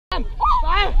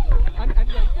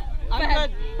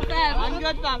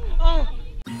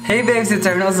Hey babes, it's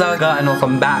Aeron Alzaga and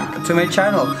welcome back to my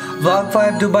channel, Vlog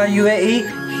 5 Dubai UAE.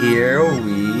 Here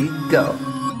we go.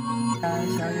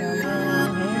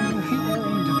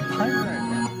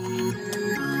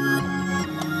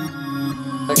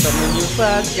 Look at my new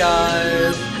flash,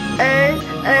 guys. Hey,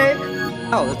 hey.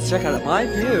 Oh, let's check out my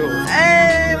view.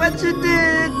 Hey, what you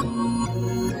did?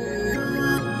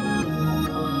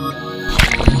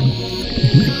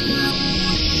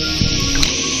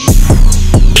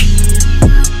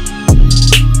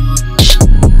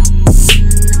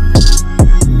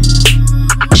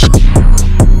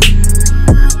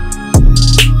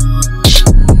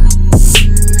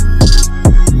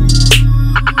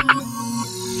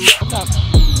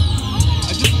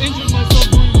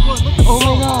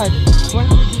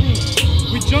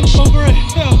 Jumped over a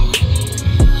hill,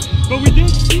 but we didn't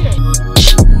see it.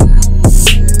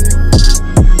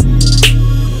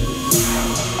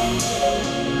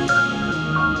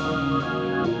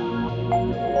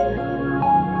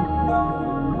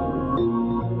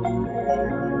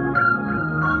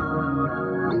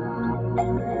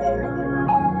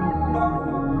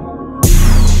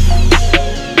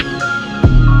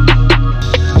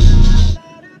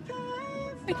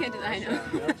 I can't do that, I know.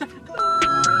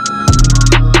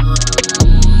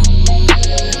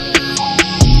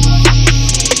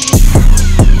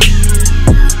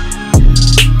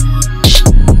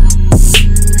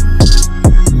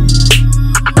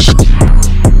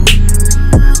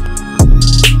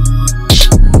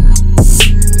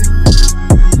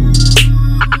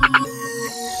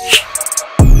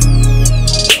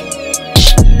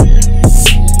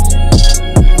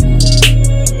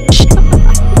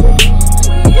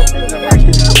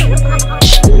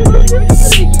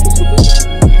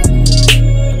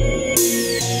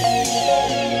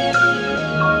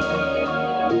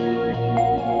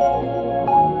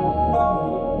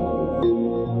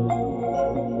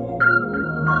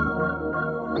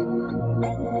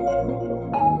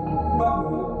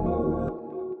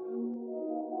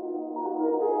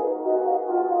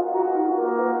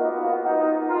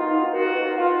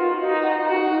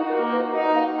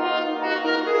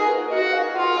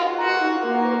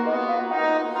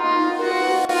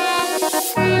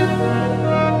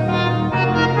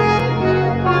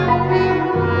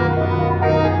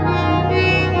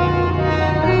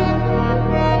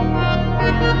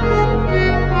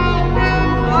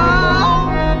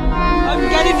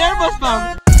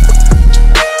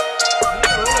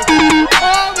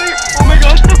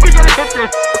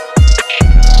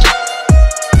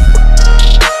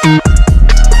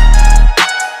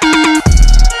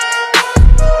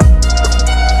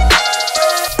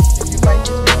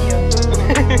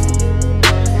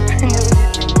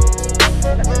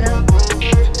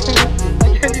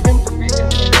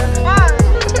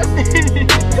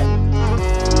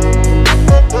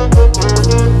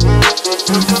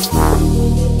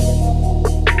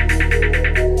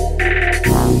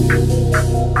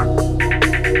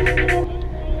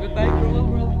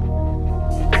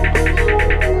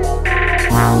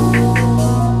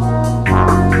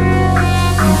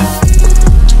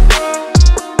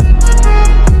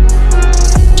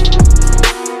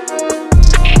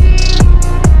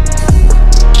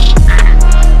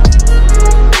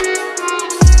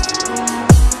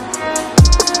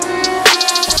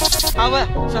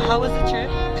 So how was the trip?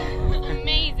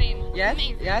 Amazing. Yes?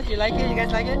 Amazing. Yes? You like it? You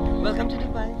guys like it? Welcome to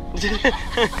Dubai.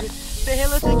 Say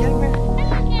hello to the camera.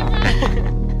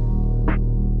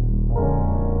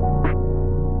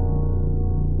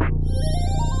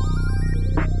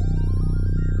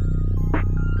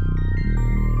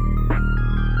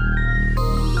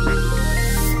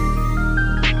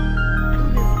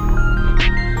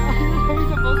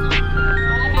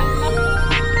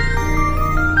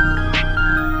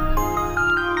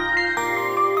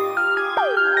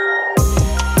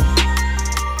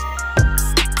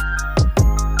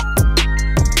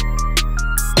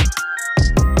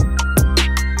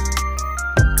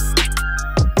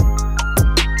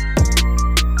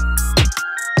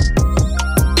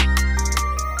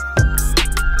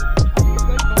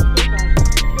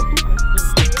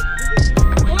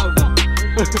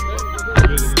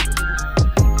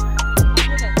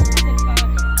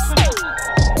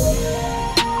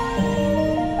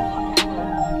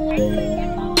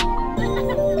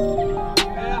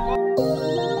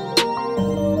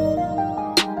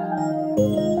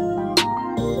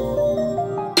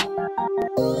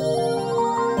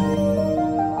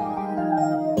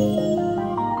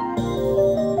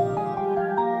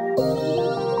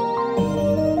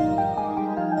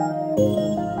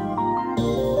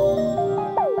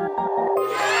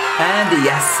 And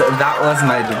yes, that was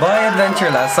my Dubai adventure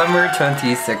last summer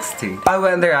 2016. I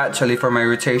went there actually for my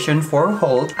rotation for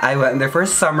Holt. I went there for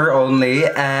summer only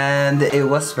and it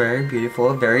was very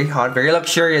beautiful, very hot, very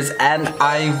luxurious, and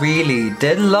I really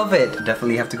did love it.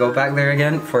 Definitely have to go back there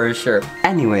again for sure.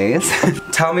 Anyways,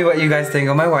 tell me what you guys think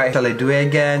of my white. Shall I do it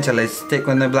again? Shall I stick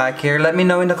with the black hair? Let me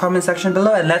know in the comment section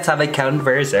below and let's have a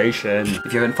conversation.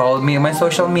 If you haven't followed me on my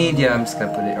social media, I'm just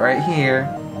gonna put it right here.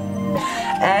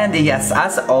 And yes,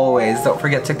 as always, don't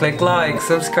forget to click like,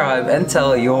 subscribe, and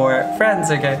tell your friends,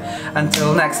 okay?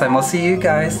 Until next time, I'll see you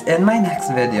guys in my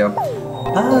next video.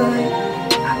 Bye!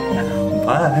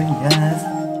 Bye, yes!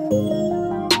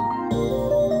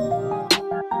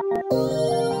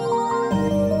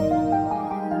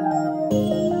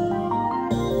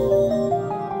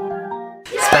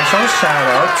 Special shout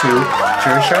out to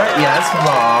Trisha, yes,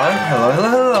 vlog. Hello, hello,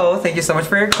 hello. Thank you so much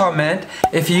for your comment.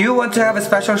 If you want to have a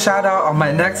special shout out on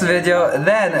my next video,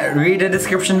 then read the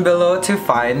description below to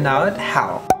find out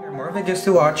how. There are more videos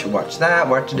to watch. Watch that,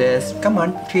 watch this. Come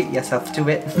on, treat yourself to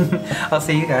it. I'll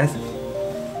see you guys.